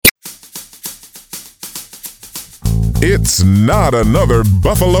It's not another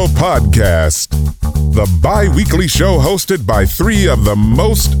Buffalo podcast. The bi-weekly show hosted by three of the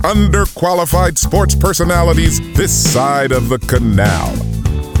most underqualified sports personalities this side of the canal.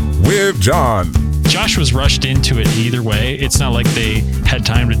 With John. Josh was rushed into it either way. It's not like they had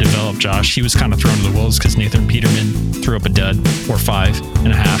time to develop Josh. He was kind of thrown to the wolves because Nathan Peterman threw up a dud or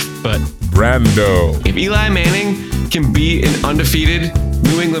 5.5. But Brando. If Eli Manning can beat an undefeated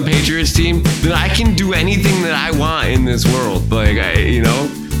New England Patriots team, then I can do anything that I want in this world.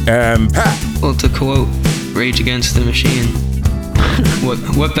 And Pat. Well, to quote Rage Against the Machine,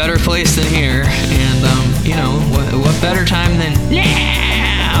 what better place than here? And, what better time than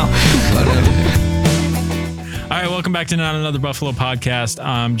now? All right, welcome back to Not Another Buffalo podcast.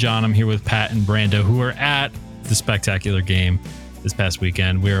 I'm John. I'm here with Pat and Brando, who are at the spectacular game this past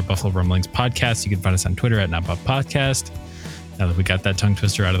weekend. We are a Buffalo Rumblings podcast. You can find us on Twitter at NABP Podcast. Now that we got that tongue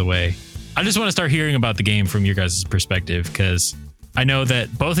twister out of the way, I just want to start hearing about the game from your guys' perspective, because I know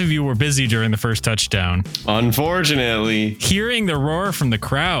that both of you were busy during the first touchdown. Unfortunately. Hearing the roar from the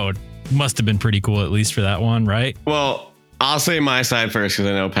crowd must have been pretty cool, at least for that one, right? Well, I'll say my side first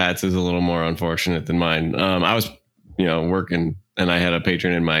because I know Pat's is a little more unfortunate than mine. I was, working and I had a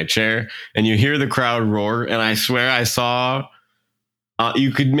patron in my chair and you hear the crowd roar. And I swear I saw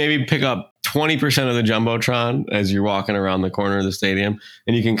you could maybe pick up 20% of the Jumbotron as you're walking around the corner of the stadium.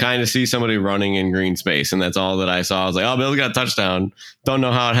 And you can kind of see somebody running in green space. And that's all that I saw. I was like, oh, Bills got a touchdown. Don't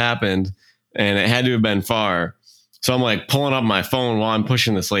know how it happened. And it had to have been far. So I'm like pulling up my phone while I'm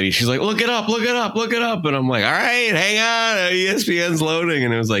pushing this lady. She's like, look it up. And I'm like, all right, hang on. ESPN's loading.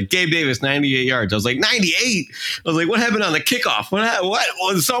 And it was like, Gabe Davis, 98 yards. I was like, 98? I was like, what happened on the kickoff?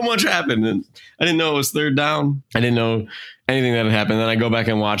 What? So much happened. And I didn't know it was third down. I didn't know anything that had happened. Then I go back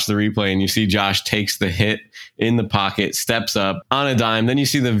and watch the replay and you see Josh takes the hit in the pocket, steps up on a dime. Then you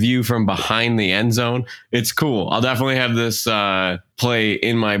see the view from behind the end zone. It's cool. I'll definitely have this play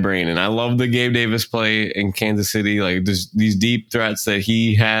in my brain. And I love the Gabe Davis play in Kansas City. Like these deep threats that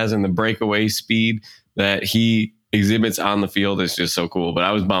he has and the breakaway speed that he exhibits on the field is just so cool. But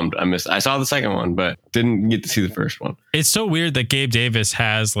I was bummed. I saw the second one, but didn't get to see the first one. It's so weird that Gabe Davis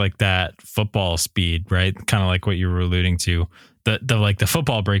has like that football speed, right? Kind of like what you were alluding to, the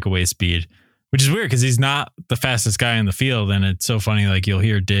football breakaway speed, which is weird because he's not the fastest guy in the field. And it's so funny. Like you'll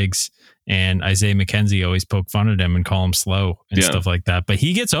hear Diggs and Isaiah McKenzie always poke fun at him and call him slow and stuff like that. But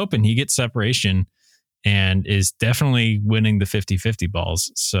he gets open, he gets separation, and is definitely winning the 50-50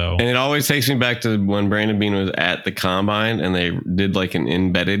 balls. So, and it always takes me back to when Brandon Beane was at the combine and they did like an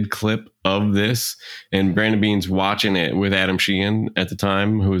embedded clip of this. And Brandon Beane's watching it with Adam Sheehan at the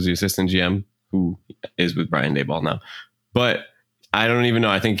time, who was the assistant GM, who is with Brian Daboll now. But I don't even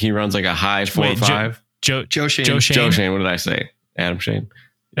know. I think he runs like a high 4.5. Joe Shane. Joe Shane. What did I say? Adam Shane.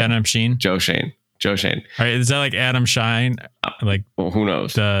 Adam Sheen. Joe Shane. All right. Is that like Adam Shine? Like, well, who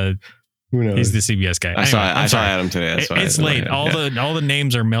knows? Who knows? He's the CBS guy. I saw Adam today. That's it's late. All the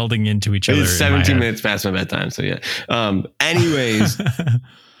names are melding into each other. It's 17 minutes past my bedtime. So yeah. Anyways,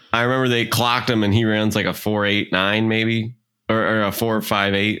 I remember they clocked him and he runs like a 4.89 maybe, or a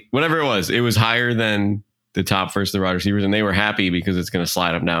 4.58, whatever it was. It was higher than the top first of the wide receivers, and they were happy because it's going to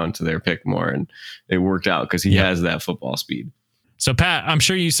slide them down to their pick more, and it worked out because he has that football speed. So Pat, I'm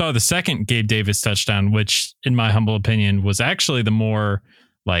sure you saw the second Gabe Davis touchdown, which in my humble opinion was actually the more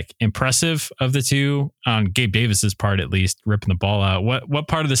like impressive of the two on Gabe Davis's part, at least ripping the ball out. What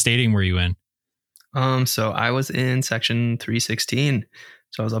part of the stadium were you in? So I was in section 316.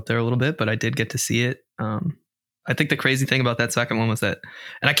 So I was up there a little bit, but I did get to see it. I think the crazy thing about that second one was that,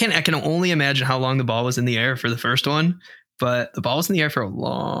 and I can only imagine how long the ball was in the air for the first one, but the ball was in the air for a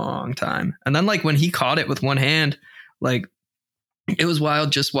long time. And then like when he caught it with one hand, like it was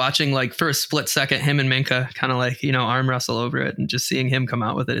wild just watching like for a split second, him and Minka kind of like, arm wrestle over it and just seeing him come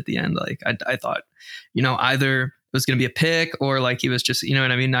out with it at the end. Like I thought, either it was going to be a pick or like he was just, not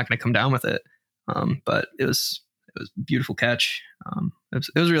going to come down with it. But it was a beautiful catch.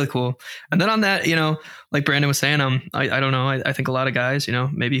 It was really cool. And then on that, like Brandon was saying, I don't know. I think a lot of guys,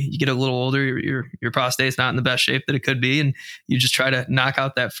 maybe you get a little older, your prostate's not in the best shape that it could be. And you just try to knock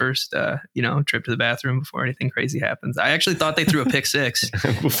out that first, trip to the bathroom before anything crazy happens. I actually thought they threw a pick six.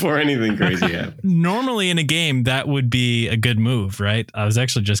 Before anything crazy happened. Normally in a game, that would be a good move, right? I was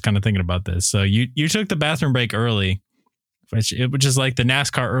actually just kind of thinking about this. So you took the bathroom break early, which is like the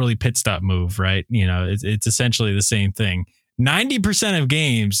NASCAR early pit stop move, right? It's essentially the same thing. 90% of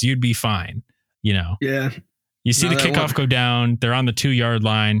games, you'd be fine. Yeah. You see the kickoff go down. They're on the 2-yard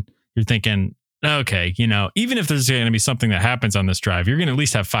line. You're thinking, okay, even if there's going to be something that happens on this drive, you're going to at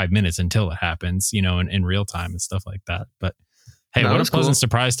least have 5 minutes until it happens, in real time and stuff like that. But Hey, No, what it a was pleasant cool.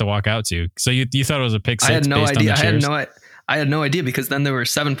 surprise to walk out to. So you thought it was a pick six? I had no based on idea. the chairs? I had no idea because then there were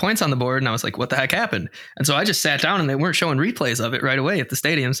 7 points on the board and I was like, what the heck happened? And so I just sat down and they weren't showing replays of it right away at the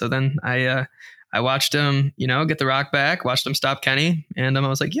stadium. So then I watched them, get the rock back, watched them stop Kenny. And I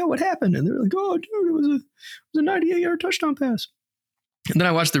was like, yo, what happened? And they were like, oh, dude, it was a 98-yard touchdown pass. And then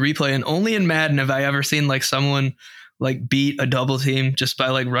I watched the replay, and only in Madden have I ever seen like someone like beat a double team just by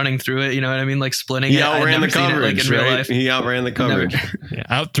like running through it. You know what I mean? Like splitting it. He outran the coverage, like, in real life. He outran the coverage. Yeah,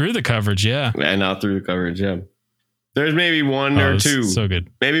 out through the coverage, yeah. And out through the coverage, yeah. There's maybe one or two. So good.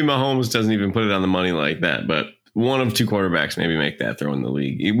 Maybe Mahomes doesn't even put it on the money like that, but one of two quarterbacks maybe make that throw in the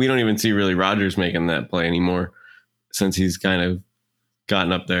league. We don't even see really Rodgers making that play anymore since he's kind of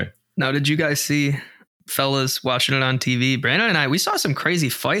gotten up there. Now, did you guys see, fellas watching it on TV? Brandon and I, we saw some crazy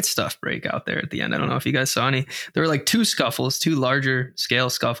fight stuff break out there at the end. I don't know if you guys saw any. There were like 2 scuffles, 2 larger scale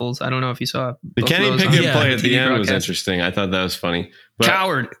scuffles. I don't know if you saw the Kenny Pickett play at the end broadcast. was interesting. I thought that was funny. But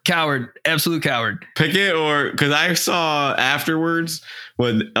Coward, absolute coward. Pickett, or because I saw afterwards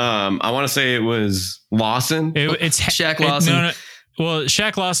with I want to say it was Lawson. It's Shaq Lawson. No. Well,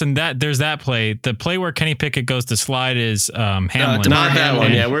 Shaq Lawson, there's that play. The play where Kenny Pickett goes to slide is Hamlin. Not that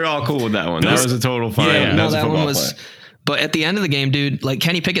one. Yeah, we're all cool with that one. That was a total fine. Yeah, that was a that football one was. play. But at the end of the game, dude, like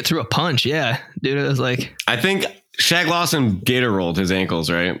Kenny Pickett threw a punch. Yeah, dude, it was like. I think Shaq Lawson gator rolled his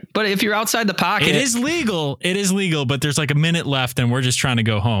ankles, right? But if you're outside the pocket, it is legal, but there's like a minute left and we're just trying to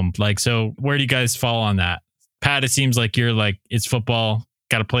go home. Like, so where do you guys fall on that? Pat, it seems like you're like, it's football,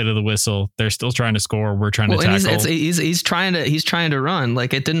 got to play to the whistle. They're still trying to score. We're trying to tackle. He's trying to run.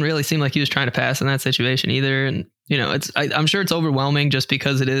 Like, it didn't really seem like he was trying to pass in that situation either. And I'm sure it's overwhelming just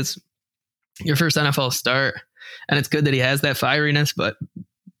because it is your first NFL start, and it's good that he has that fieriness, but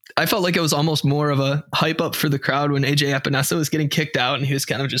I felt like it was almost more of a hype up for the crowd when AJ Epinesa was getting kicked out and he was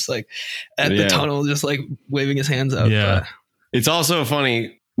kind of just like at the tunnel, just like waving his hands up. Yeah. But It's also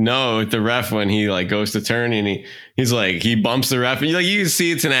funny. No, the ref, when he like goes to turn and he's like, he bumps the ref and you can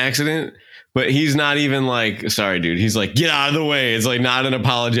see it's an accident, but he's not even like, sorry, dude. He's like, get out of the way. It's like not an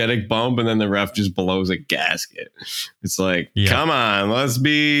apologetic bump. And then the ref just blows a gasket. It's like, come on, let's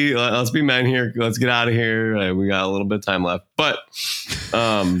be men here. Let's get out of here. We got a little bit of time left, but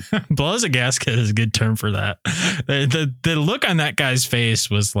blows a gasket is a good term for that. The look on that guy's face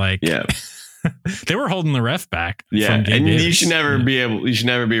was like, yeah. They were holding the ref back. Yeah, and you should never be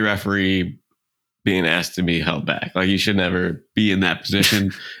a referee being asked to be held back. Like, you should never be in that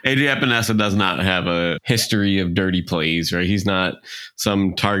position. AJ Epinesa does not have a history of dirty plays, right? He's not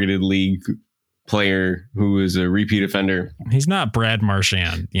some targeted league player who is a repeat offender. He's not Brad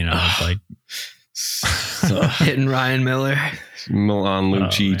Marchand, like so, hitting Ryan Miller, Milan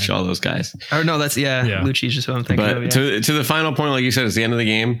Lucic, all those guys. Or no, that's Lucic is what I'm thinking of. Yeah. To the final point, like you said, it's the end of the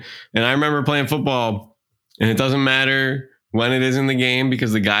game. And I remember playing football, and it doesn't matter when it is in the game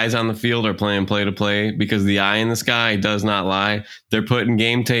because the guys on the field are playing play to play, because the eye in the sky does not lie. They're putting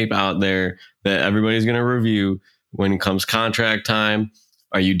game tape out there that everybody's going to review when it comes contract time.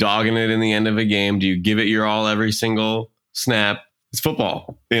 Are you dogging it in the end of a game? Do you give it your all every single snap? It's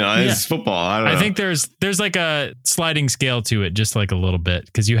football. It's football. I think there's like a sliding scale to it, just like a little bit,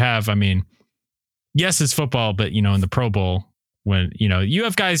 because you have, yes, it's football, but in the Pro Bowl, when you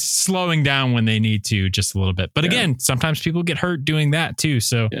have guys slowing down when they need to just a little bit. But again, sometimes people get hurt doing that too.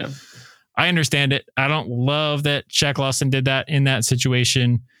 So I understand it. I don't love that Shaq Lawson did that in that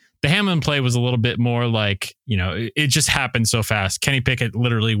situation. The Hamlin play was a little bit more like, it just happened so fast. Kenny Pickett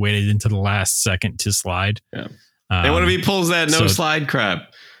literally waited into the last second to slide. Yeah. And what if he pulls that slide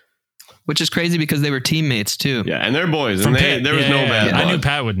crap? Which is crazy because they were teammates too. Yeah, and they're boys. And there was no bad blood. I knew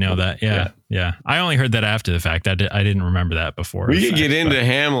Pat would know that. Yeah. I only heard that after the fact. I didn't remember that before. We could get into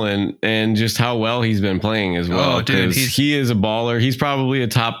Hamlin and just how well he's been playing as well. Oh, dude, he is a baller. He's probably a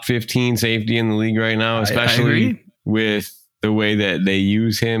top 15 safety in the league right now, especially with the way that they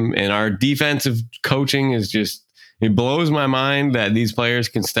use him. And our defensive coaching is just, it blows my mind that these players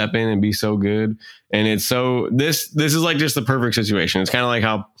can step in and be so good. And it's so, this is like just the perfect situation. It's kind of like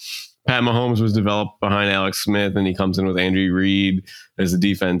how Pat Mahomes was developed behind Alex Smith, and he comes in with Andy Reid as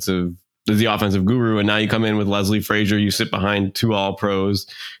the offensive guru. And now you come in with Leslie Frazier, you sit behind 2 All-Pros,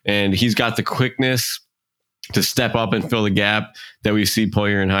 and he's got the quickness to step up and fill the gap that we see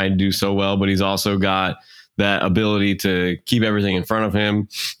Poyer and Hyde do so well. But he's also got that ability to keep everything in front of him.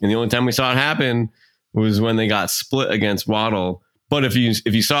 And the only time we saw it happen was when they got split against Waddle. But if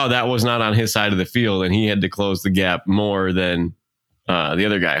you saw, that was not on his side of the field, and he had to close the gap more than the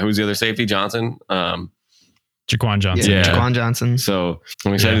other guy. Who's the other safety? Johnson? Jaquan Johnson. Yeah, Jaquan Johnson. So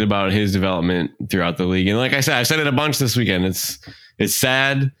I'm excited about his development throughout the league. And like I said it a bunch this weekend. It's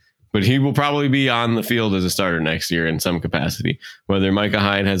sad but he will probably be on the field as a starter next year in some capacity. Whether Micah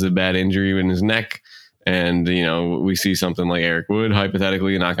Hyde has a bad injury in his neck, and we see something like Eric Wood,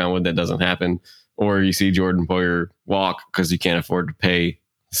 hypothetically, knock on wood, that doesn't happen, or you see Jordan Poyer walk because you can't afford to pay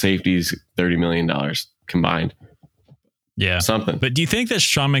safeties $30 million combined. Yeah, something. But do you think that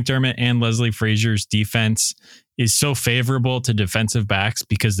Sean McDermott and Leslie Frazier's defense is so favorable to defensive backs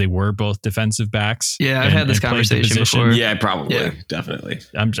because they were both defensive backs? Yeah, I've had this conversation before. Yeah, probably, definitely.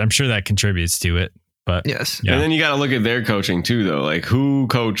 I'm sure that contributes to it. But yes, yeah. And then you got to look at their coaching too, though. Like, who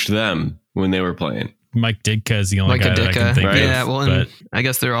coached them when they were playing? Mike Ditka is the only guy that I can think of. Yeah, well, and I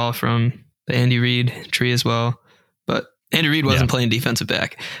guess they're all from the Andy Reid tree as well. But Andy Reid wasn't playing defensive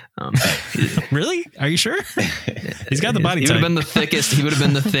back. Really? Are you sure? He's got the body type. He would have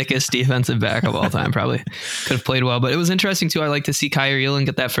been the thickest defensive back of all time. Probably could have played well. But it was interesting too. I like to see Kyrie Elam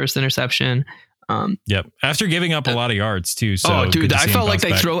get that first interception. Yep. After giving up a lot of yards too. So dude, I felt like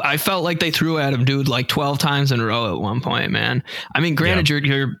they threw at him, dude, like 12 times in a row at one point, man. I mean, granted,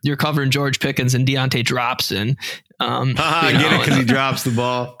 you're covering George Pickens and Deontay drops and get it because he drops the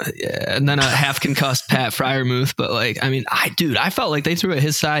ball. Yeah, and then a half concussed Pat Fryermuth. But like, I mean, I felt like they threw at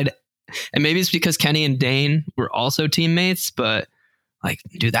his side, and maybe it's because Kenny and Dane were also teammates. But like,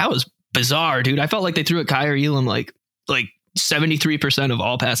 dude, that was bizarre, dude. I felt like they threw at Kyrie Elam like 73% of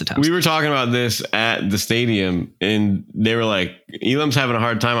all pass attempts. We were talking about this at the stadium, and they were like, Elam's having a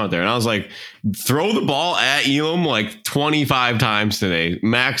hard time out there. And I was like, throw the ball at Elam like 25 times today.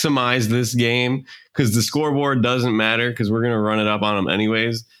 Maximize this game, because the scoreboard doesn't matter, because we're going to run it up on him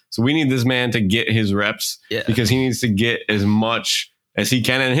anyways. So we need this man to get his reps, because he needs to get as much as he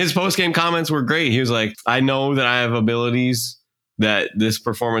can. And his post-game comments were great. He was like, I know that I have abilities that this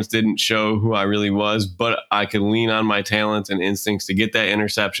performance didn't show who I really was, but I can lean on my talents and instincts to get that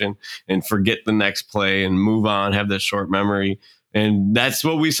interception and forget the next play and move on, have that short memory. And that's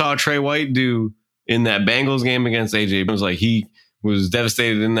what we saw Trey White do in that Bengals game against AJ. It was like he was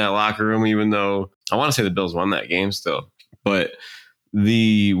devastated in that locker room, even though I want to say the Bills won that game still. But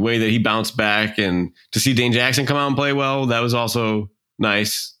the way that he bounced back, and to see Dane Jackson come out and play well, that was also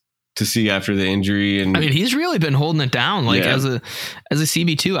nice to see after the injury. And I mean, he's really been holding it down. Like as a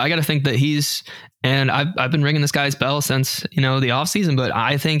CB2, I got to think that and I've been ringing this guy's bell since, the offseason, but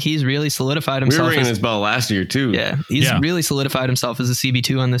I think he's really solidified himself. We were ringing his bell last year too. Yeah. He's really solidified himself as a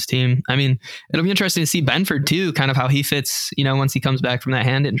CB2 on this team. I mean, it'll be interesting to see Benford too, kind of how he fits, once he comes back from that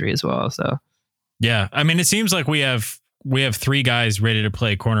hand injury as well. So yeah, I mean, it seems like we have 3 guys ready to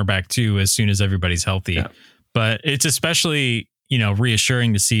play cornerback too, as soon as everybody's healthy, but it's especially,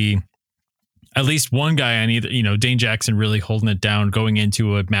 reassuring to see at least one guy on either, Dane Jackson really holding it down going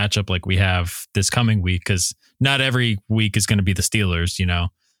into a matchup like we have this coming week, because not every week is going to be the Steelers,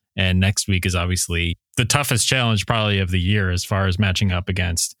 and next week is obviously the toughest challenge probably of the year as far as matching up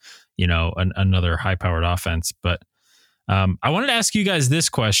against, another high powered offense. But I wanted to ask you guys this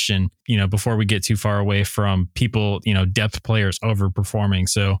question, before we get too far away from people, depth players overperforming.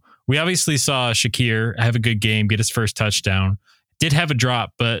 So we obviously saw Shakir have a good game, get his first touchdown. Did have a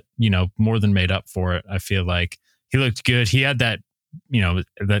drop, but, more than made up for it. I feel like he looked good. He had that,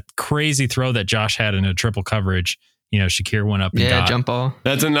 that crazy throw that Josh had in a triple coverage. Shakir went up and got. Jump ball.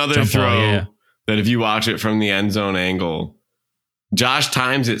 That's another throw that if you watch it from the end zone angle, Josh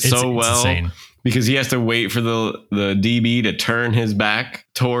times it so well insane, because he has to wait for the DB to turn his back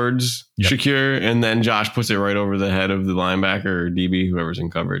towards Shakir, and then Josh puts it right over the head of the linebacker or DB, whoever's in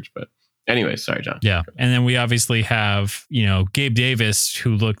coverage. But anyway, sorry, John. Yeah. And then we obviously have, Gabe Davis,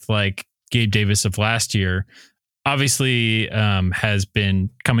 who looked like Gabe Davis of last year, obviously has been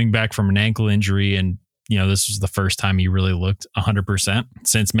coming back from an ankle injury. And, this was the first time he really looked 100%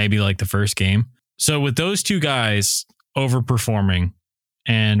 since maybe like the first game. So with those two guys overperforming,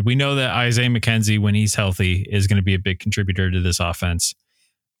 and we know that Isaiah McKenzie, when he's healthy, is going to be a big contributor to this offense.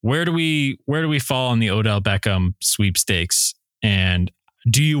 Where do we fall on the Odell Beckham sweepstakes? And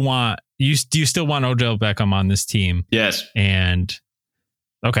do you still want Odell Beckham on this team? Yes. And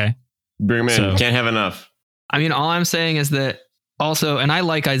okay. Bring him in. Can't have enough. I mean, all I'm saying is that also, and I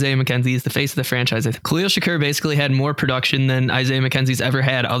like Isaiah McKenzie, he's the face of the franchise. Khalil Shakir basically had more production than Isaiah McKenzie's ever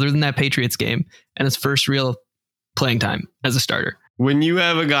had, other than that Patriots game and his first real playing time as a starter. When you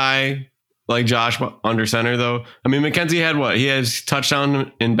have a guy like Josh under center, though, I mean, McKenzie had what? He has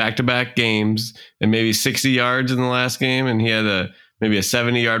touchdown in back-to-back games and maybe 60 yards in the last game, and he had maybe a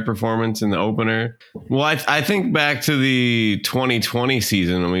 70-yard performance in the opener. Well, I think back to the 2020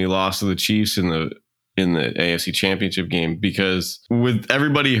 season when we lost to the Chiefs in the AFC Championship game, because with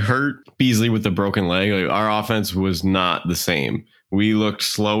everybody hurt, Beasley with the broken leg, our offense was not the same. We looked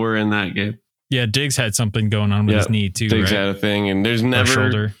slower in that game. Yeah, Diggs had something going on with his knee too. Diggs right? had a thing, and there's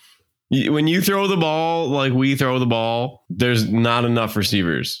never When you throw the ball like we throw the ball, there's not enough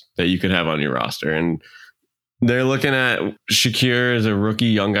receivers that you could have on your roster. And they're looking at Shakir as a rookie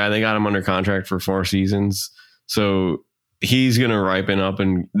young guy. They got him under contract for 4 seasons. So he's going to ripen up.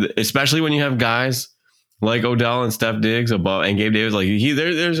 And especially when you have guys like Odell and Steph Diggs above and Gabe Davis, like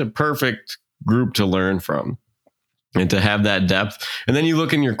there's a perfect group to learn from and to have that depth. And then you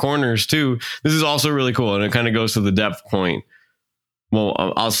look in your corners too. This is also really cool. And it kind of goes to the depth point. Well,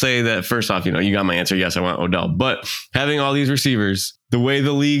 I'll say that first off, you got my answer. Yes, I want Odell. But having all these receivers, the way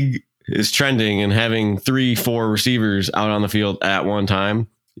the league is trending and having 3-4 receivers out on the field at one time,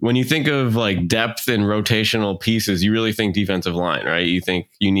 when you think of like depth and rotational pieces, you really think defensive line, right? You think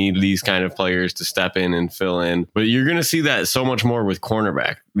you need these kind of players to step in and fill in. But you're going to see that so much more with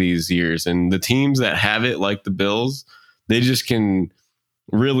cornerback these years. And the teams that have it, like the Bills, they just can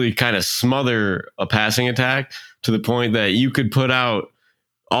really kind of smother a passing attack to the point that you could put out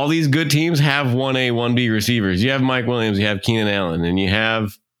all these good teams have 1A, 1B receivers. You have Mike Williams, you have Keenan Allen, and you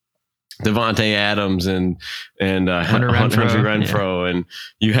have Devontae Adams and Hunter Renfrow, and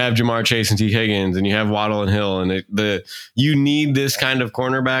you have Jamar Chase and T. Higgins, and you have Waddle and Hill. And you need this kind of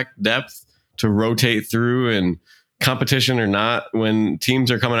cornerback depth to rotate through, and competition or not, when teams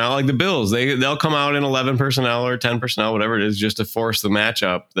are coming out like the Bills, they'll come out in 11 personnel or 10 personnel, whatever it is, just to force the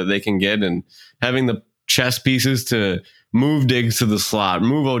matchup that they can get. And having the chess pieces to move Diggs to the slot,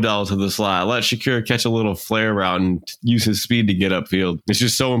 move Odell to the slot, let Shakir catch a little flare route and use his speed to get upfield. It's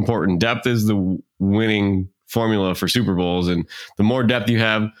just so important. Depth is the winning formula for Super Bowls. And the more depth you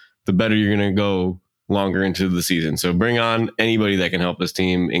have, the better you're going to go longer into the season. So bring on anybody that can help this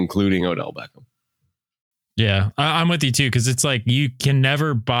team, including Odell Beckham. Yeah, I'm with you too, because it's like you can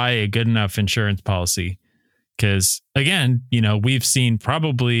never buy a good enough insurance policy. Because again, we've seen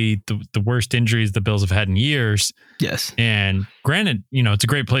probably the worst injuries the Bills have had in years. Yes. And granted, it's a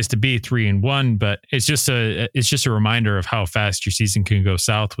great place to be 3-1, but it's just a reminder of how fast your season can go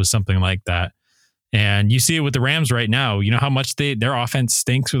south with something like that. And you see it with the Rams right now. You know how much their offense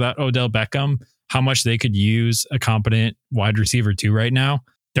stinks without Odell Beckham, how much they could use a competent wide receiver too right now.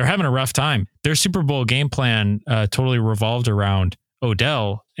 They're having a rough time. Their Super Bowl game plan totally revolved around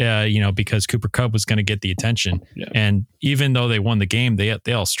Odell, because Cooper Kupp was going to get the attention. Yeah. And even though they won the game,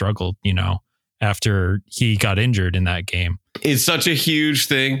 they all struggled, after he got injured in that game. It's such a huge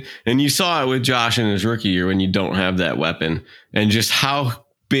thing. And you saw it with Josh in his rookie year when you don't have that weapon, and just how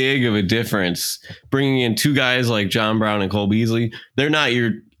big of a difference bringing in 2 guys like John Brown and Cole Beasley. They're not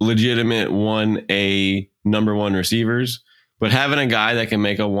your legitimate 1A number 1 receivers, but having a guy that can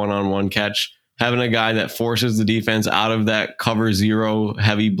make a one-on-one catch, having a guy that forces the defense out of that cover 0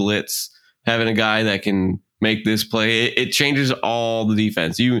 heavy blitz, having a guy that can make this play, it changes all the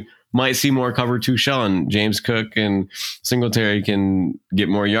defense. You might see more cover 2 shell, and James Cook and Singletary can get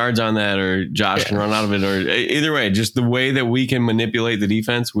more yards on that, or Josh can run out of it, or either way, just the way that we can manipulate the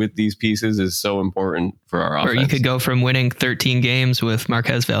defense with these pieces is so important for our offense. Or you could go from winning 13 games with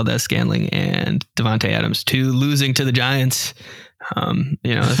Marquez Valdez-Scantling and Devontae Adams to losing to the Giants,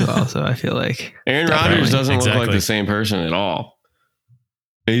 as well. So I feel like Aaron Rodgers doesn't look like the same person at all.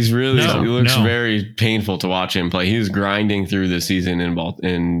 He's really, he looks very painful to watch him play. He's grinding through the season in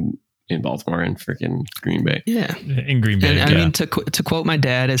Baltimore and freaking Green Bay. Yeah. In Green Bay. And I mean, to quote my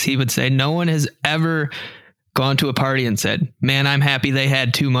dad, as he would say, no one has ever gone to a party and said, man, I'm happy they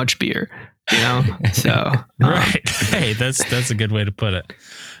had too much beer, so. Right. Hey, that's a good way to put it.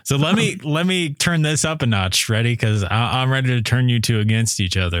 So let me turn this up a notch. Ready? Because I'm ready to turn you two against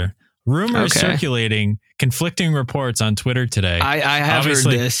each other. Rumors circulating, conflicting reports on Twitter today. I have heard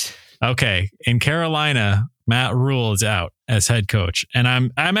this. Okay. In Carolina, Matt Rule is out as head coach. And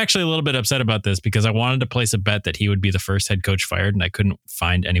I'm actually a little bit upset about this because I wanted to place a bet that he would be the first head coach fired, and I couldn't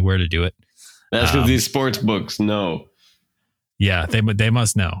find anywhere to do it. That's what these sports books know. Yeah, they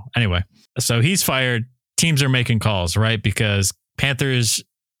must know. Anyway, so he's fired. Teams are making calls, right? Because Panthers,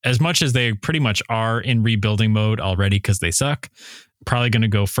 as much as they pretty much are in rebuilding mode already because they suck, probably going to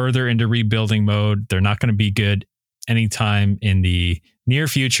go further into rebuilding mode. They're not going to be good anytime in the near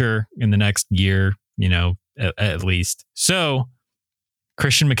future, in the next year, at least. So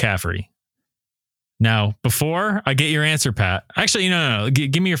Christian McCaffrey. Now, before I get your answer, Pat, actually, no.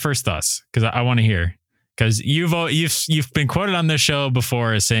 Give me your first thoughts, because I want to hear, because you've been quoted on this show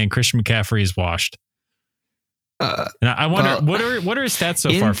before as saying Christian McCaffrey is washed. And I wonder, what are his stats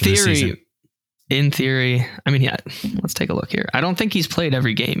so far for this season? In theory, I mean, yeah, let's take a look here. I don't think he's played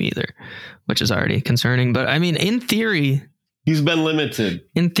every game either, which is already concerning. But I mean, in theory, he's been limited.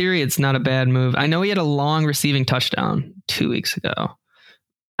 In theory, it's not a bad move. I know he had a long receiving touchdown 2 weeks ago.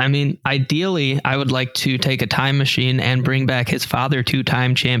 I mean, ideally, I would like to take a time machine and bring back his father,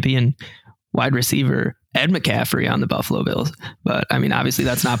 2-time champion wide receiver Ed McCaffrey on the Buffalo Bills. But I mean, obviously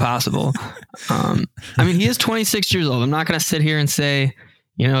that's not possible. I mean, he is 26 years old. I'm not going to sit here and say,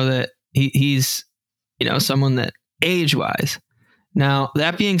 that he's, someone that age wise. Now,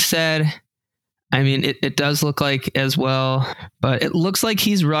 that being said, I mean, it does look like as well, but it looks like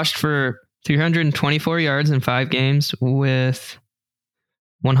he's rushed for 324 yards in 5 games with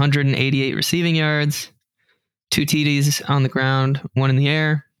 188 receiving yards, 2 TDs on the ground, 1 in the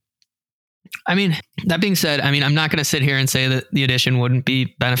air. I mean, that being said, I'm not going to sit here and say that the addition wouldn't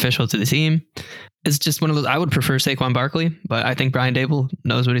be beneficial to the team. It's just one of those. I would prefer Saquon Barkley, but I think Brian Dable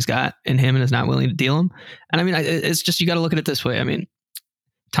knows what he's got in him and is not willing to deal him. And I mean, it's just, you got to look at it this way. I mean,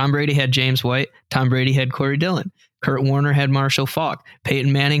 Tom Brady had James White. Tom Brady had Corey Dillon. Kurt Warner had Marshall Faulk.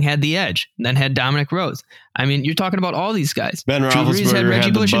 Peyton Manning had the edge, then had Dominic Rose. I mean, you're talking about all these guys. Ben Drew Brees Roethlisberger had Reggie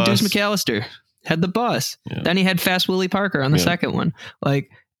had Bush the and bus. Deuce McAllister. Had the bus. Yeah. Then he had Fast Willie Parker on the second one. Like,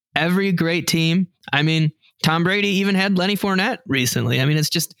 every great team. I mean, Tom Brady even had Lenny Fournette recently. I mean, it's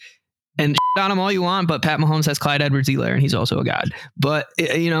just, and on him all you want, but Pat Mahomes has Clyde Edwards-Helaire, and he's also a god. But,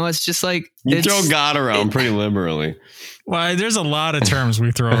 it's just like... You throw God around pretty liberally. Well, there's a lot of terms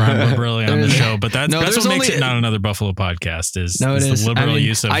we throw around liberally on the show, but that's what makes it not another Buffalo podcast is the liberal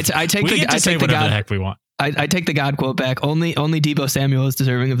use of... I take we the, get to I say take the whatever God, the heck we want. I take the God quote back. Only Deebo Samuel is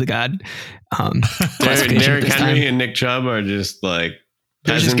deserving of the God. Derrick Henry and Nick Chubb are just like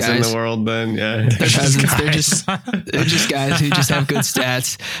peasants in the world then. Yeah. They're peasants. They're just guys who just have good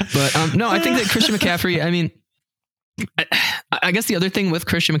stats. But no, I think that Christian McCaffrey, I mean, I guess the other thing with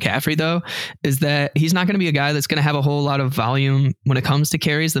Christian McCaffrey, though, is that he's not going to be a guy that's going to have a whole lot of volume when it comes to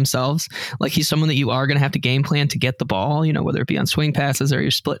carries themselves. Like, he's someone that you are going to have to game plan to get the ball, whether it be on swing passes or you're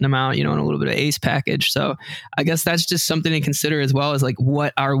splitting them out, in a little bit of ace package. So I guess that's just something to consider as well, as like,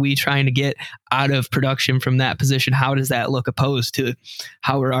 what are we trying to get out of production from that position? How does that look opposed to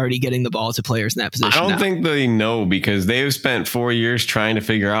how we're already getting the ball to players in that position? I don't think they know, because they have spent 4 years trying to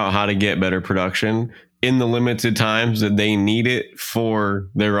figure out how to get better production in the limited times that they need it for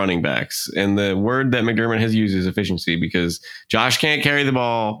their running backs. And the word that McDermott has used is efficiency, because Josh can't carry the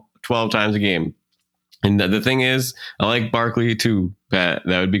ball 12 times a game. And the thing is, I like Barkley too, Pat.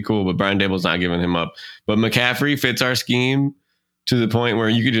 That would be cool, but Brian Dable's not giving him up. But McCaffrey fits our scheme to the point where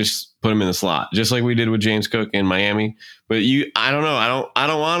you could just put him in the slot, just like we did with James Cook in Miami. But I don't know. I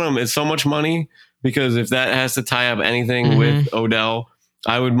don't want him. It's so much money, because if that has to tie up anything with Odell,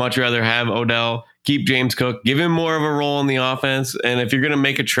 I would much rather have Odell. Keep James Cook, give him more of a role in the offense. And if you're going to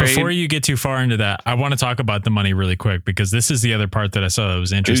make a trade... Before you get too far into that, I want to talk about the money really quick, because this is the other part that I saw that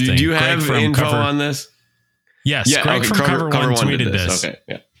was interesting. Do you have info on this? Yes. Yeah, Greg from Cover One tweeted this. Okay.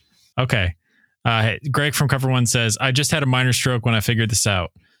 Yeah. Okay. Greg from Cover One says, I just had a minor stroke when I figured this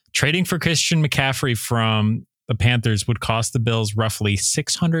out. Trading for Christian McCaffrey from the Panthers would cost the Bills roughly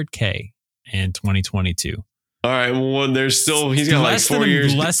 $600K in 2022. All right. Well, he's got like 4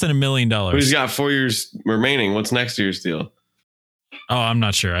 years. Less than $1 million. But he's got 4 years remaining. What's next year's deal? Oh, I'm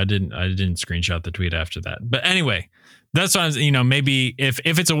not sure. I didn't screenshot the tweet after that. But anyway, that's why, maybe if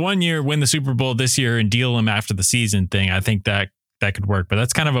it's a 1 year, win the Super Bowl this year and deal him after the season thing, I think that could work. But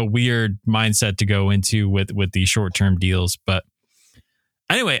that's kind of a weird mindset to go into with these short-term deals. But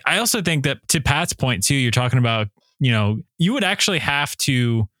anyway, I also think that, to Pat's point too, you're talking about, you would actually have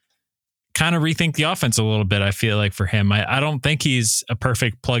to kind of rethink the offense a little bit. I feel like for him, I don't think he's a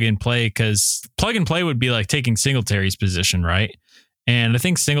perfect plug and play, because plug and play would be like taking Singletary's position, right? And I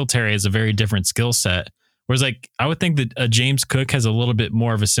think Singletary has a very different skill set. Whereas, like, I would think that James Cook has a little bit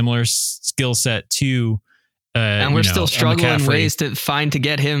more of a similar skill set to. And we're still struggling ways to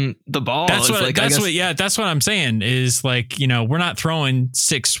get him the ball. That's what I'm saying is, like, we're not throwing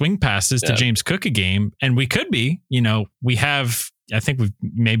 6 swing passes to James Cook a game, and we could be. We have. I think we've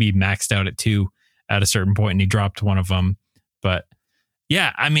maybe maxed out at 2 at a certain point, and he dropped one of them. But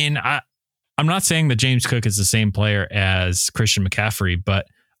yeah, I mean, I'm not saying that James Cook is the same player as Christian McCaffrey, but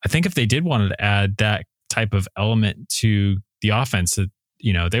I think if they did want to add that type of element to the offense, that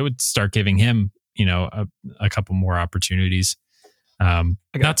they would start giving him a couple more opportunities.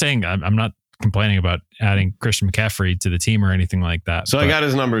 Not saying I'm not complaining about adding Christian McCaffrey to the team or anything like that. So I got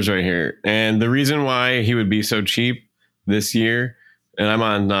his numbers right here, and the reason why he would be so cheap this year, and I'm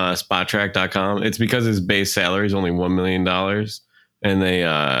on spottrack.com, it's because his base salary is only $1 million, and they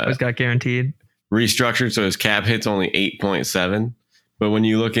always got guaranteed restructured, so his cap hit's only 8.7. But when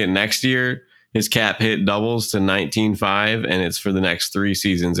you look at next year, his cap hit doubles to 19.5, and it's for the next 3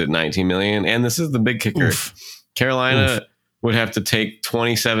 seasons at 19 million. And this is the big kicker. Oof. Carolina would have to take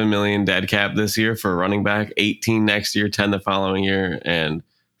 27 million dead cap this year for a running back, 18 next year, 10 the following year, and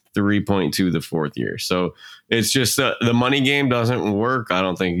 3.2 the fourth year. So it's just the money game doesn't work. I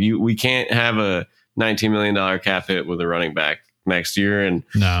don't think we can't have a $19 million cap hit with a running back next year. And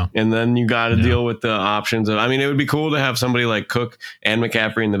then you got to deal with the options of, I mean, it would be cool to have somebody like Cook and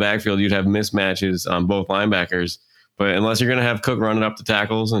McCaffrey in the backfield. You'd have mismatches on both linebackers, but unless you're going to have Cook running up the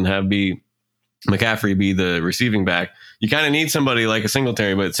tackles and have McCaffrey be the receiving back, you kind of need somebody like a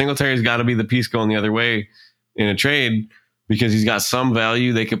Singletary, but Singletary's got to be the piece going the other way in a trade because he's got some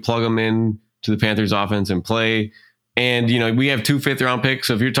value. They could plug him in to the Panthers offense and play. And, we have 2 5th-round picks.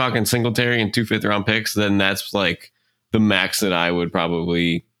 So if you're talking Singletary and 2 5th-round picks, then that's like the max that I would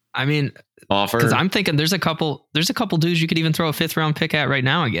probably offer. Because I'm thinking there's a couple dudes you could even throw a 5th-round pick at right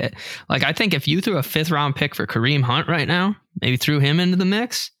now and get. Like, I think if you threw a 5th-round pick for Kareem Hunt right now, maybe threw him into the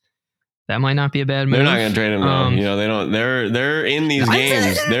mix, that might not be a bad move. They're not going to trade him though. They don't. They're in these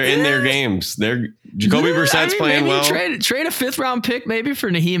games. They're in their games. Jacoby Brissett's playing well. Trade a 5th-round pick maybe for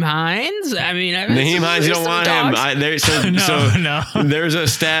Nyheim Hines. Nyheim Hines, you don't want him. No. There's a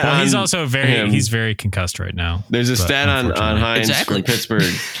stat. Well, he's also he's very concussed right now. There's a stat on Hines from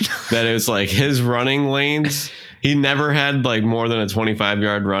Pittsburgh that it's like his running lanes. He never had like more than a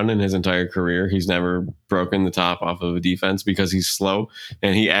 25-yard run in his entire career. He's never broken the top off of a defense because he's slow,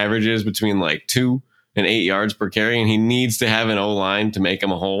 and he averages between like 2 and 8 yards per carry. And he needs to have an O-line to make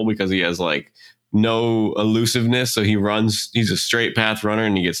him a hole because he has like no elusiveness. So he's a straight path runner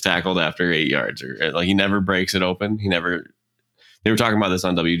and he gets tackled after 8 yards, or like he never breaks it open. They were talking about this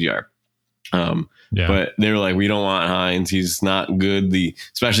on WGR. But they were like, we don't want Hines. He's not good,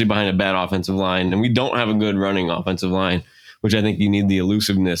 especially behind a bad offensive line. And we don't have a good running offensive line, which I think you need the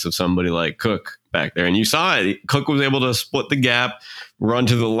elusiveness of somebody like Cook back there. And you saw it. Cook was able to split the gap, run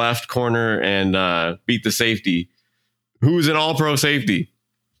to the left corner, and beat the safety, who's an all-pro safety.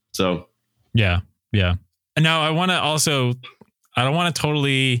 So, yeah. And now I don't want to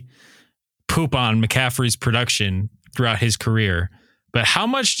totally poop on McCaffrey's production throughout his career. But how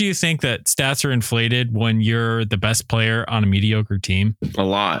much do you think that stats are inflated when you're the best player on a mediocre team? A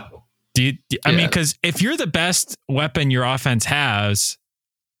lot. I mean, because if you're the best weapon your offense has,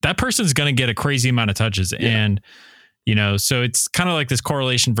 that person's going to get a crazy amount of touches. Yeah. And, so it's kind of like this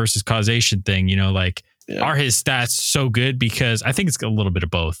correlation versus causation thing, are his stats so good? Because I think it's a little bit of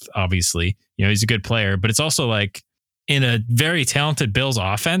both, obviously. He's a good player, but it's also like in a very talented Bills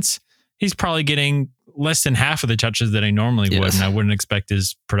offense, he's probably getting less than half of the touches that I normally would, and I wouldn't expect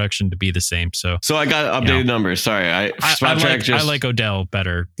his production to be the same. So I got updated numbers. Sorry, I like Odell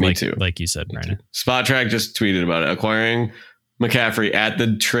better. Me too, like you said, Brandon. Spot Track just tweeted about it, acquiring McCaffrey at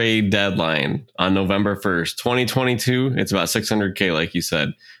the trade deadline on November 1st, 2022. It's about $600K, like you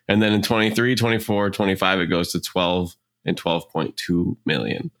said, and then in 23, 24, 25, it goes to 12 and 12.2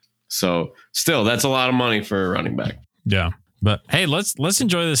 million. So still, that's a lot of money for a running back. Yeah. But hey, let's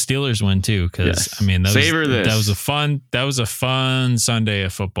enjoy the Steelers win too, because that was a fun Sunday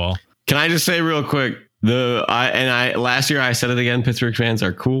of football. Can I just say real quick, last year I said it again, Pittsburgh fans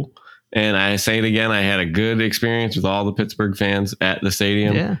are cool, and I say it again, I had a good experience with all the Pittsburgh fans at the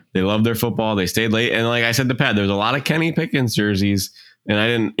stadium. Yeah. They love their football. They stayed late, and like I said to Pat, there's a lot of Kenny Pickens jerseys, and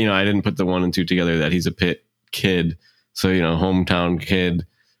I didn't put the 1 and 2 together that he's a Pitt kid, so hometown kid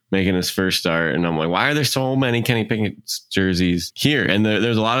making his first start. And I'm like, why are there so many Kenny Pickett jerseys here? And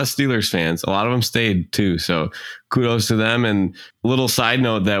there's a lot of Steelers fans. A lot of them stayed too. So kudos to them. And a little side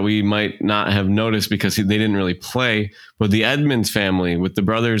note that we might not have noticed because they didn't really play, but the Edmonds family with the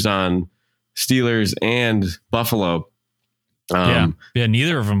brothers on Steelers and Buffalo.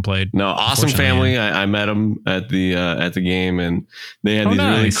 Neither of them played. No, awesome family. I met them at the game, and they had these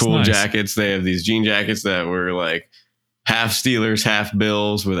really cool jackets. They have these jean jackets that were like half Steelers, half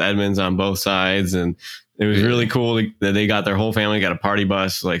Bills with Edmonds on both sides. And it was really cool that they got their whole family, got a party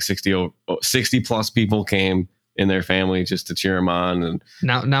bus, like 60 plus people came in their family just to cheer them on. And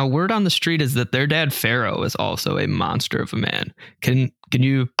now word on the street is that their dad Pharaoh is also a monster of a man. Can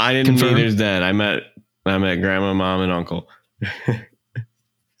you? I didn't meet his dad. I met grandma, mom, and uncle.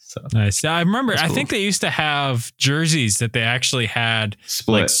 So nice. I remember. Cool. I think they used to have jerseys that they actually had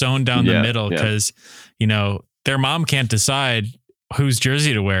split, like sewn down the middle because their mom can't decide whose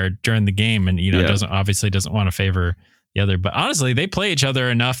jersey to wear during the game, and doesn't want to favor the other. But honestly, they play each other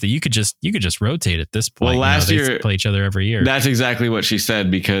enough that you could just rotate at this point. Well, last year they play each other every year. That's exactly what she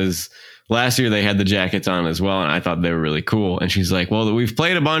said, because last year they had the jackets on as well, and I thought they were really cool. And she's like, "Well, we've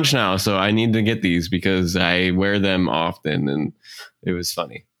played a bunch now, so I need to get these because I wear them often," and it was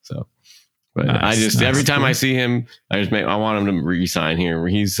funny. So. But nice, every time I see him, I want him to re-sign here.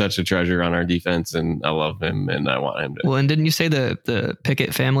 He's such a treasure on our defense, and I love him, and I want him to. Well, and didn't you say the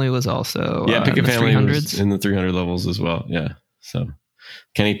Pickett family was also Pickett family was in the 300 levels as well. Yeah. So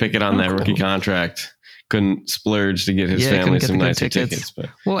Kenny Pickett on that rookie contract. Couldn't splurge to get his family some nicer tickets. But.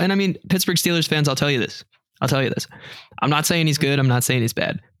 Well, and I mean, Pittsburgh Steelers fans, I'll tell you this. I'm not saying he's good. I'm not saying he's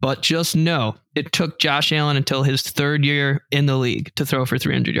bad. But just know it took Josh Allen until his third year in the league to throw for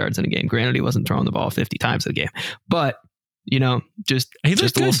 300 yards in a game. Granted, he wasn't throwing the ball 50 times a game. But, just a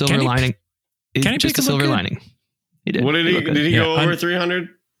little silver lining. Just a silver lining. He did. What did he go over 300?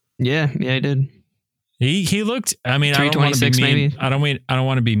 Yeah, he did. He looked. I mean, I don't want to be mean. Maybe. I don't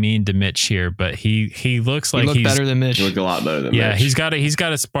want to be mean to Mitch here, but he looks like he's better than Mitch. He looked a lot better than Mitch. Yeah, he's got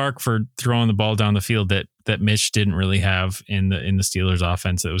a spark for throwing the ball down the field that Mitch didn't really have in the Steelers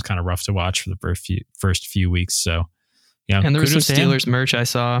offense. It was kind of rough to watch for the first few weeks. So yeah, and there was some Steelers merch I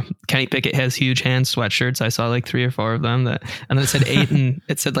saw. Kenny Pickett has huge hands sweatshirts. I saw like 3 or 4 of them and then it said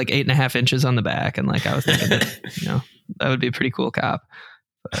 8.5 inches on the back, and like I was thinking that would be a pretty cool cop.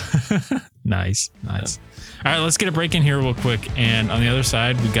 Nice. All right, let's get a break in here real quick. And on the other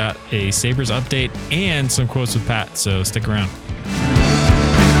side, we got a Sabres update and some quotes with Pat. So stick around.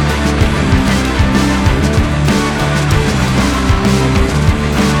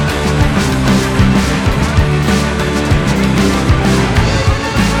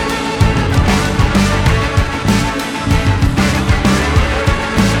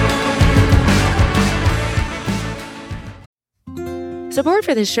 Support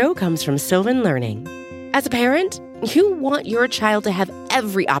for this show comes from Sylvan Learning. As a parent, you want your child to have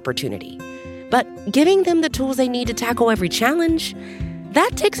every opportunity, but giving them the tools they need to tackle every challenge,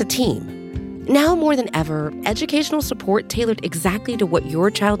 that takes a team. Now more than ever, educational support tailored exactly to what your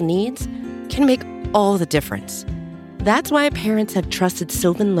child needs can make all the difference. That's why parents have trusted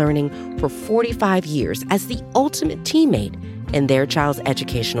Sylvan Learning for 45 years as the ultimate teammate in their child's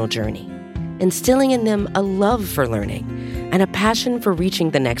educational journey, instilling in them a love for learning and a passion for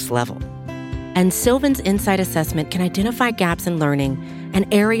reaching the next level. And Sylvan's Insight Assessment can identify gaps in learning and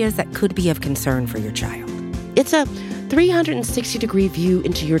areas that could be of concern for your child. It's a 360-degree view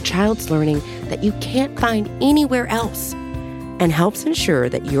into your child's learning that you can't find anywhere else, and helps ensure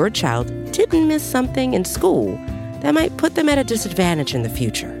that your child didn't miss something in school that might put them at a disadvantage in the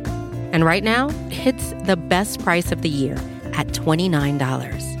future. And right now, it's the best price of the year at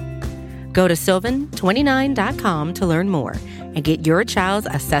 $29. Go to sylvan29.com to learn more and get your child's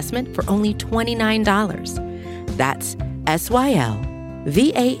assessment for only $29. That's SYLVAN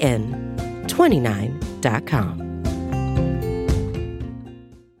 29.com.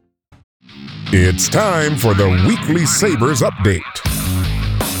 It's time for the Weekly Sabres Update.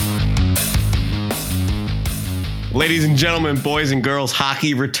 Ladies and gentlemen, boys and girls,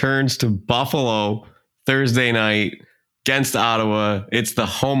 hockey returns to Buffalo Thursday night against Ottawa. It's the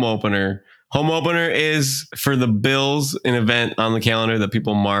home opener. Home opener is for the Bills, an event on the calendar that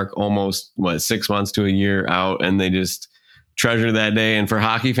people mark almost 6 months to a year out, and they just treasure that day. And for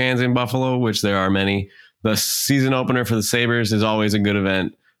hockey fans in Buffalo, which there are many, the season opener for the Sabres is always a good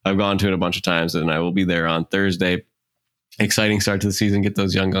event. I've gone to it a bunch of times, and I will be there on Thursday. Exciting start to the season. Get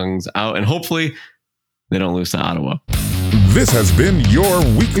those young guns out, and hopefully they don't lose to Ottawa. This has been your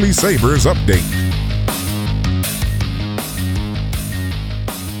Weekly Sabres Update.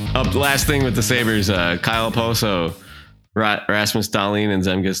 The last thing with the Sabres, Kyle Oposo, Rasmus Dahlin, and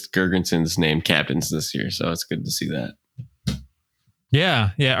Zemgus Girgensons named captains this year, so it's good to see that.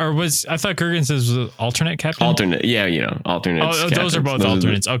 Yeah. I thought Girgensons was an alternate captain? Alternate, alternates. Oh, captains. Those are both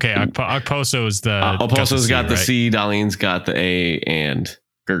alternates. Okay, Okposo is the... Oposo's got the right? C, Dahlin's got the A, and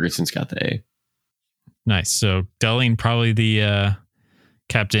Girgensons got the A. Nice. So Dahlin probably the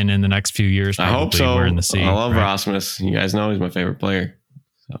captain in the next few years. I hope so. We're in the C, I love right? Rasmus. You guys know he's my favorite player.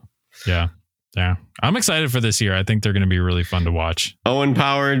 Yeah. I'm excited for this year. I think they're going to be really fun to watch. Owen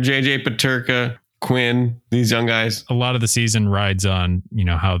Power, JJ Peterka, Quinn, these young guys. A lot of the season rides on,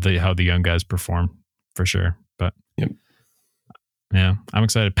 how the young guys perform for sure. But yeah, I'm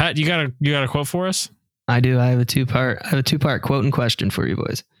excited. Pat, you got a quote for us? I do. I have a two-part quote and question for you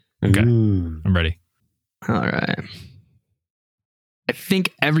boys. Okay. Ooh. I'm ready. All right. I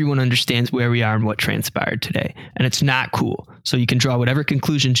think everyone understands where we are and what transpired today, and it's not cool. So you can draw whatever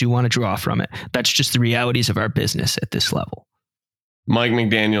conclusions you want to draw from it. That's just the realities of our business at this level. Mike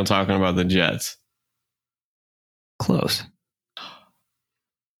McDaniel talking about the Jets. Close.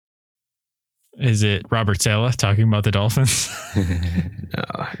 Is it Robert Saleh talking about the Dolphins?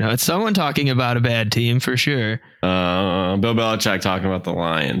 No, it's someone talking about a bad team for sure. Bill Belichick talking about the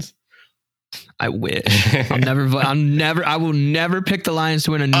Lions. I wish. I will never pick the Lions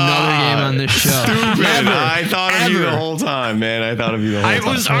to win another game on this show. Stupid. Never, I thought of you the whole time, man. I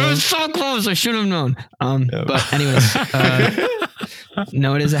was so close. I should have known. But anyways,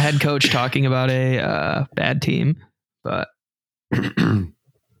 no, it is a head coach talking about a bad team, but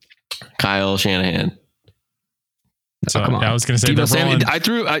Kyle Shanahan. So come on. I was going to say Debo Samuel.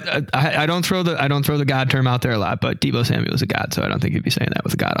 rolling. I don't throw the God term out there a lot, but Debo Samuel is a God, so I don't think you'd be saying that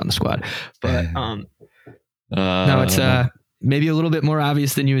with a God on the squad. But no, it's maybe a little bit more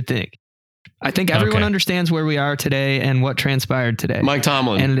obvious than you would think. I think everyone understands where we are today and what transpired today. Mike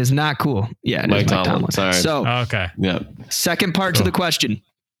Tomlin. And it is not cool. Yeah, it is Mike Tomlin. Sorry. So, Second part to the question.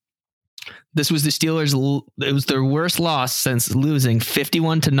 This was the Steelers. It was their worst loss since losing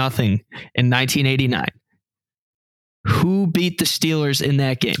 51-0 in 1989. Who beat the Steelers in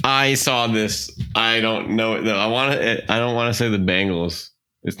that game? I saw this. I don't know. I don't want to say the Bengals.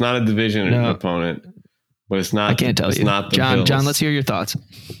 It's not a division opponent, but it's not. I can't tell you. Not the John, Bills. let's hear your thoughts.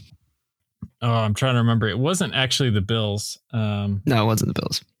 Oh, I'm trying to remember. It wasn't actually the Bills. No, it wasn't the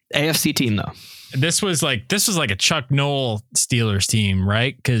Bills. AFC team though. This was like a Chuck Noll Steelers team,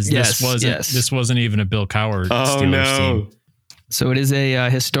 right? Because this wasn't even a Bill Cowher Steelers team. So it is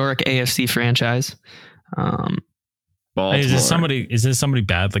a historic AFC franchise. Hey, is this somebody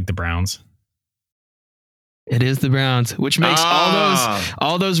bad like the Browns? It is the Browns, which makes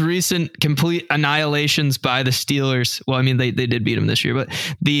all those recent complete annihilations by the Steelers. Well, I mean, they did beat them this year, but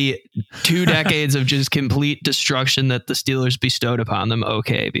the 2 decades of just complete destruction that the Steelers bestowed upon them.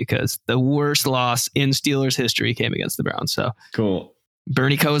 Okay, because the worst loss in Steelers history came against the Browns. So cool.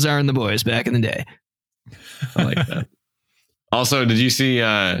 Bernie Kosar and the boys back in the day. I like that. Also, did you see?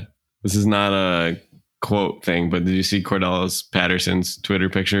 This is not a quote thing, but did you see Cordellis Patterson's Twitter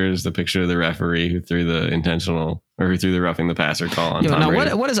picture? Is the picture of the referee who threw the roughing the passer call on Tom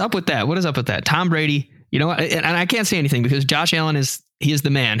Brady? What is up with that? What is up with that? Tom Brady, you know what? And I can't say anything because Josh Allen is the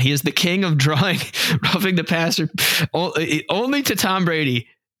man. He is the king of drawing roughing the passer only to Tom Brady.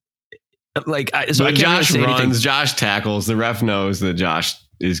 Like, so I can't Josh really say runs, anything. Josh tackles. The ref knows that Josh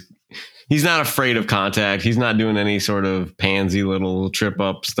he's not afraid of contact. He's not doing any sort of pansy little trip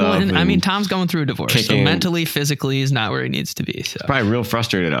up stuff. Well, I mean, Tom's going through a divorce, so mentally, physically, he's not where he needs to be. So probably real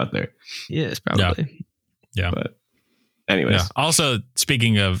frustrated out there. Yes, probably. Yeah. But anyways. Yeah. Also,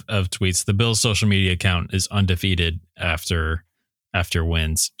 speaking of tweets, the Bills' social media account is undefeated after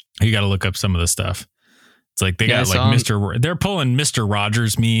wins. You got to look up some of the stuff. It's like they got like they're pulling Mr.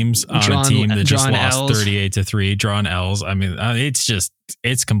 Rogers memes on a team that just lost 38-3, drawing L's. I mean,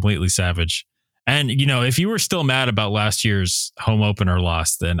 it's completely savage. And, you know, if you were still mad about last year's home opener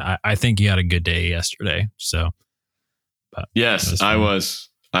loss, then I think you had a good day yesterday. So, yes, I was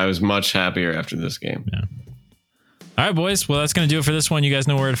much happier after this game. Yeah. All right, boys. Well, that's going to do it for this one. You guys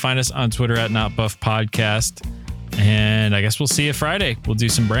know where to find us on Twitter at NotBuffPodcast. And I guess we'll see you Friday. We'll do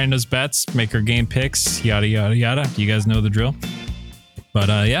some Brando's bets, make our game picks, yada, yada, yada. You guys know the drill. But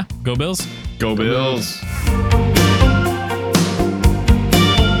yeah, go Bills. Go Bills.